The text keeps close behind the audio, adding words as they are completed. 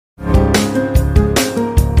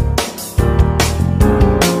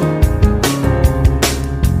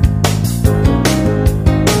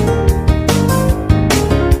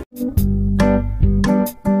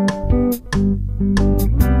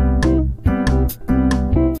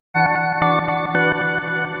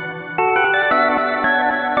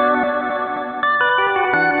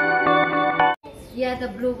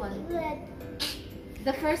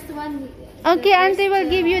auntie will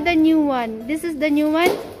give you the new one. This is the new one?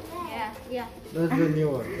 Yeah. That's the new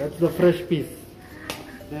one. That's the fresh piece.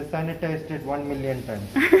 They sanitized it 1 million times.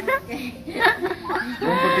 Don't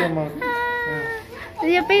put your mouth.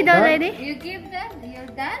 You paid already? You give them. You're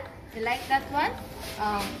done. You like that one?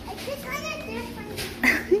 Oh,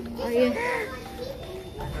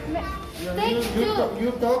 Take two.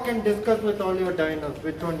 You talk and discuss with all your diners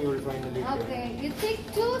which one you will finally get. Okay. You take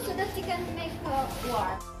two so that you can make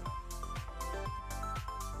one.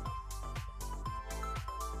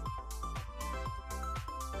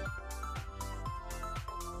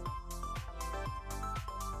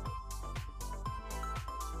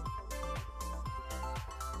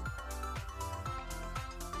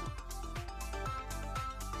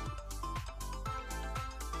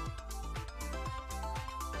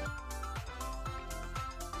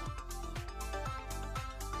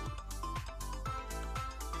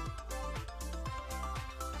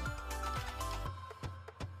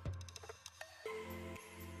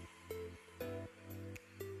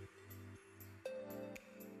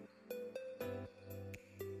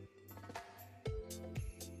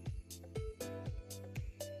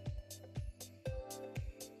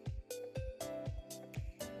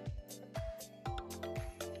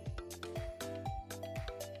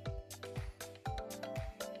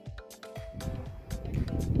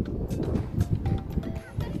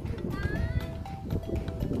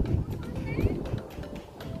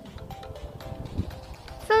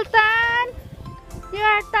 Sultan, you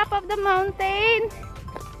are top of the mountain.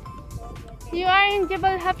 You are in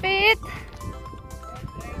Jebel Hafeet.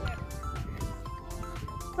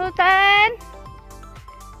 Sultan,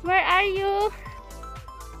 where are you?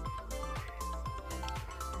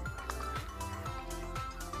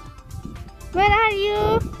 Where are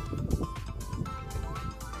you?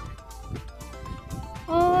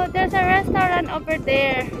 Oh, there's a restaurant over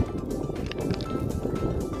there.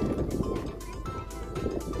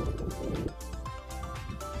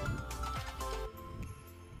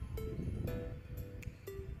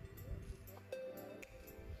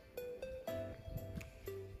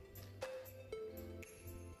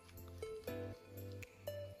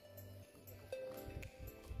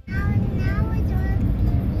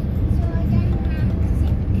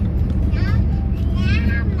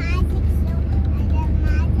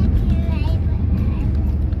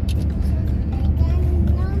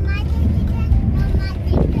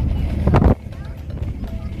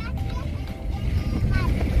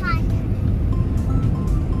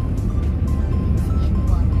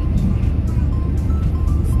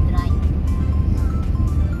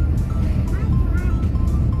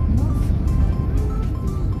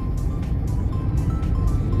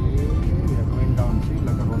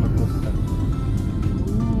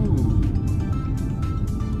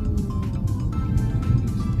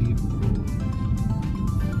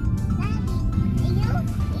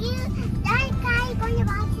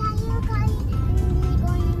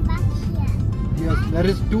 There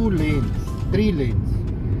is 2 lanes, 3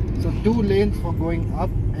 lanes. So 2 lanes for going up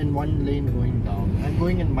and 1 lane going down. I'm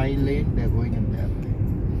going in my lane, they're going in their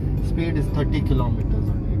lane. Speed is 30 kilometers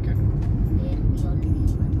only you can go.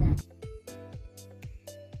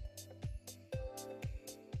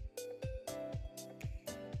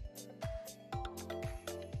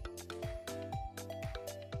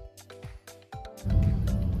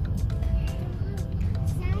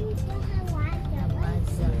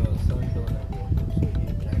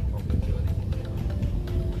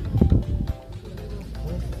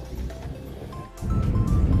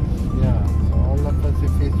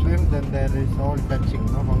 Then there is all touching,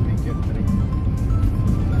 no? How we can drink.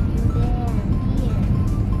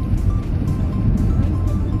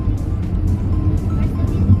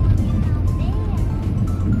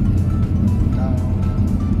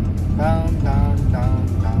 Down, down, down,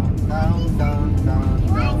 down, down, down, down,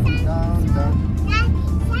 down, down, down.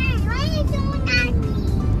 Why are you so naughty?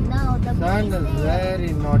 No, the Sun is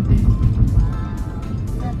very naughty.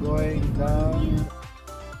 Going down.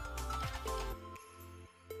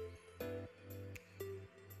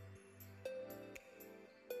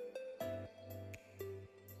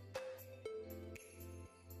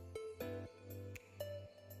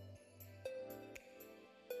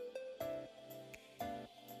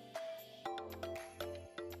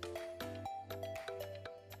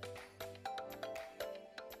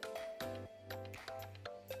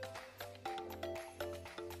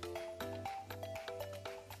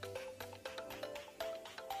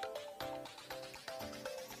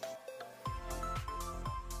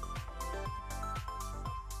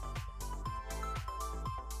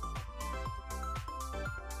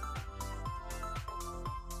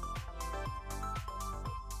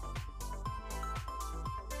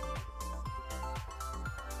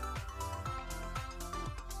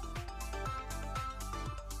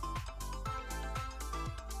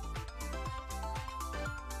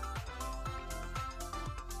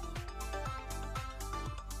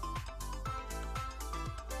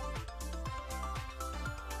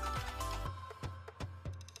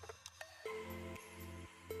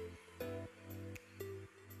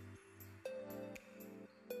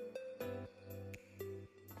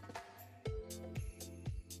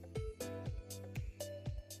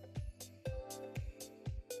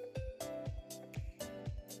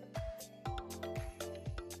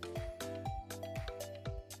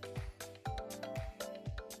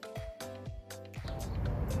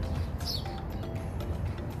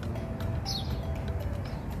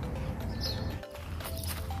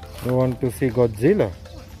 You want to see Godzilla?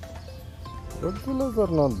 Godzillas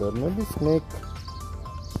are not there. Maybe snake.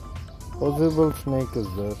 Possible snake is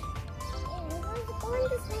there.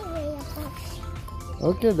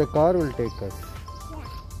 Okay, the car will take us.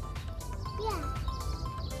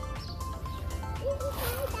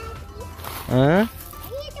 Huh?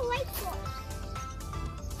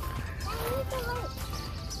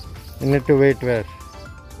 You need to wait where?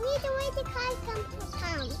 We need to wait the car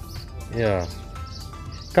comes. Yeah.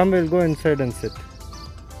 Come, we'll go inside and sit.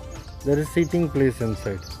 There is seating place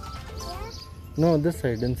inside. Yeah? No, this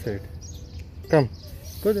side, inside. Come.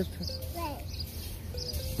 Go that side.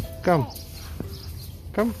 Wait. Come.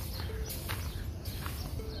 Come.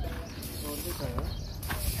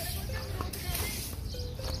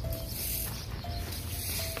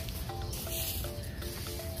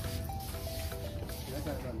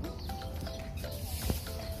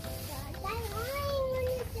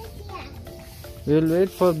 We'll wait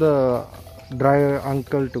for the driver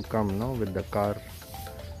uncle to come, no, with the car.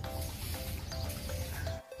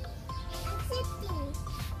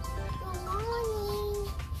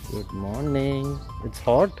 Good morning. It's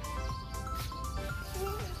hot.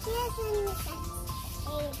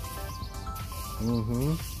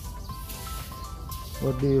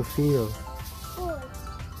 What do you feel?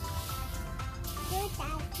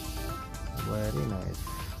 Very nice.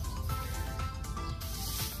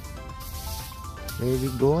 Where are we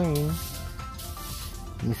going?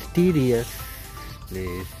 Mysterious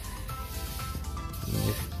place.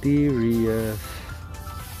 Mysterious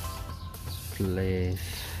place.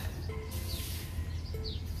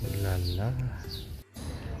 La la.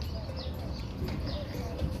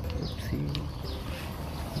 Oopsie.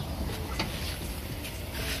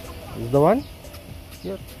 Is the one?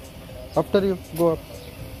 Here. After you go up.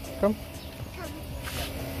 Come.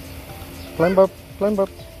 Climb up. Climb up.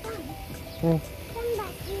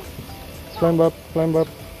 Climb up. Climb up.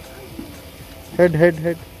 Head.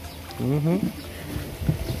 Head.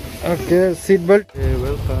 Okay. Seat belt. Hey,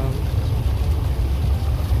 welcome.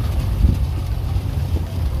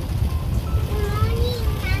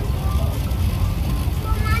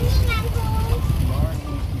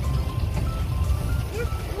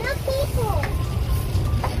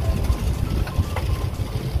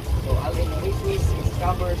 Ain Oasis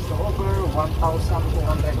covers over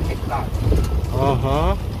 1,200 hectares.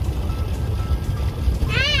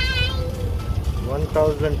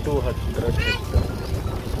 1,200 hectares.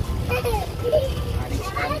 And it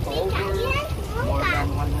spans over more than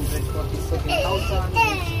 147,000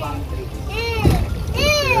 palm trees.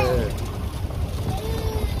 Yeah.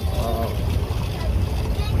 Wow.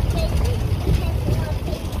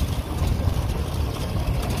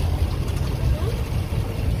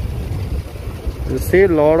 You see, a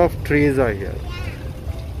lot of trees are here.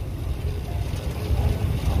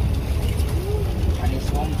 And it's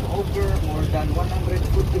home to over more than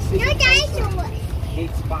 146,000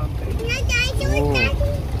 dates palm trees. Oh.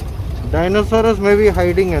 Dinosaurs may be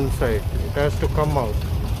hiding inside. It has to come out.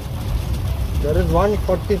 There is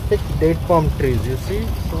 146 date palm trees. You see,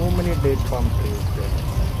 so many date palm trees there.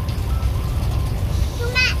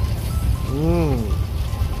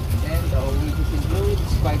 And the Oasis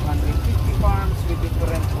includes 550 farms with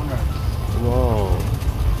different owners. Wow.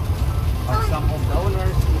 And some of the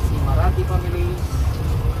owners is Marathi families,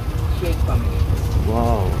 Sheikh families.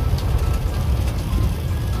 Wow.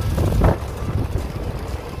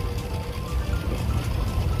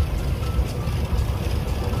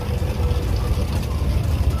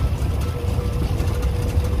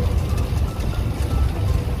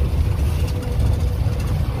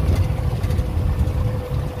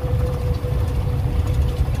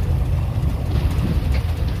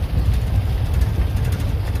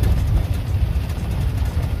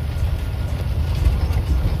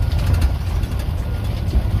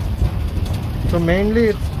 So mainly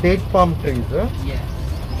it's date palm trees, huh? Yes.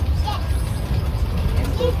 In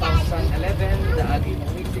 2011, the Ain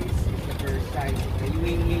Oasis is the first site in the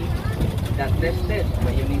UAE that listed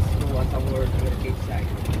the UNESCO as a World Heritage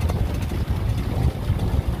Site.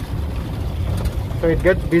 So it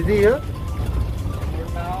gets busy here? For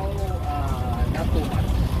now, not too much.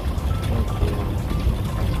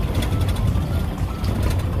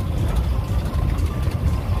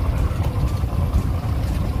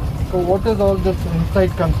 So what is all this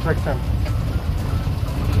inside construction?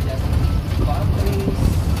 Palm trees,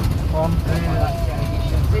 Palm trees.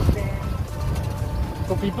 irrigation system,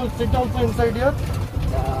 So people sit also inside here?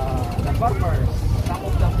 the farmers, some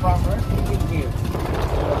of the farmers live here.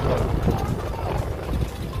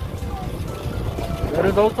 There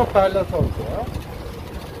is also palace also, huh?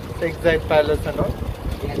 Six-side palace and all?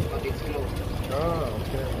 Yes, but it's closed. Ah,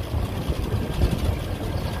 okay.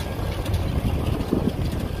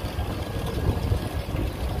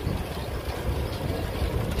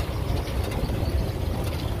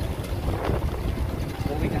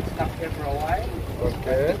 here for a while.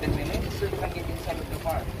 Okay. 10 minutes. So you can get inside of the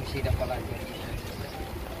park. You see the palace condition.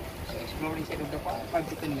 So explore inside of the park, 5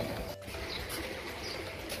 to 10 minutes.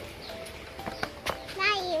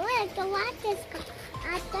 Daddy, look, the water's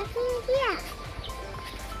definitely here.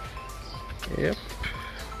 Yep.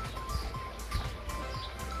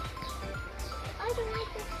 Oh, the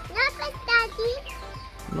water. Look at Daddy.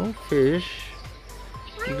 No fish.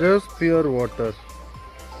 Just pure water.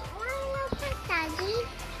 Why look at Daddy?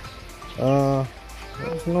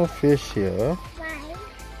 There's no fish here. Why?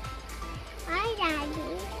 Why,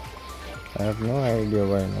 Daddy? I have no idea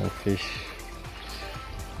why no fish.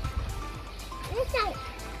 Listen.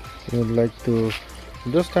 You'd like to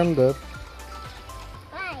just stand there.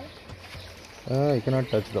 Why? You cannot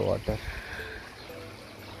touch the water.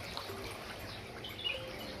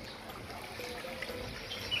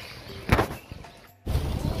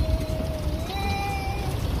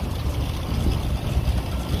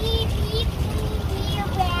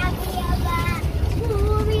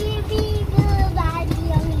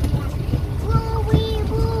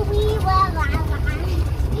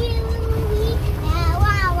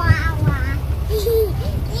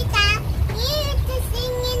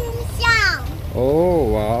 Oh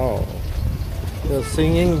wow. They're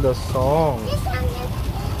singing the song. This one is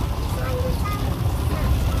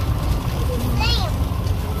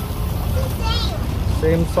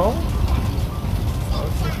Same song?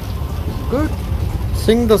 Good.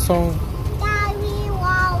 Sing the song.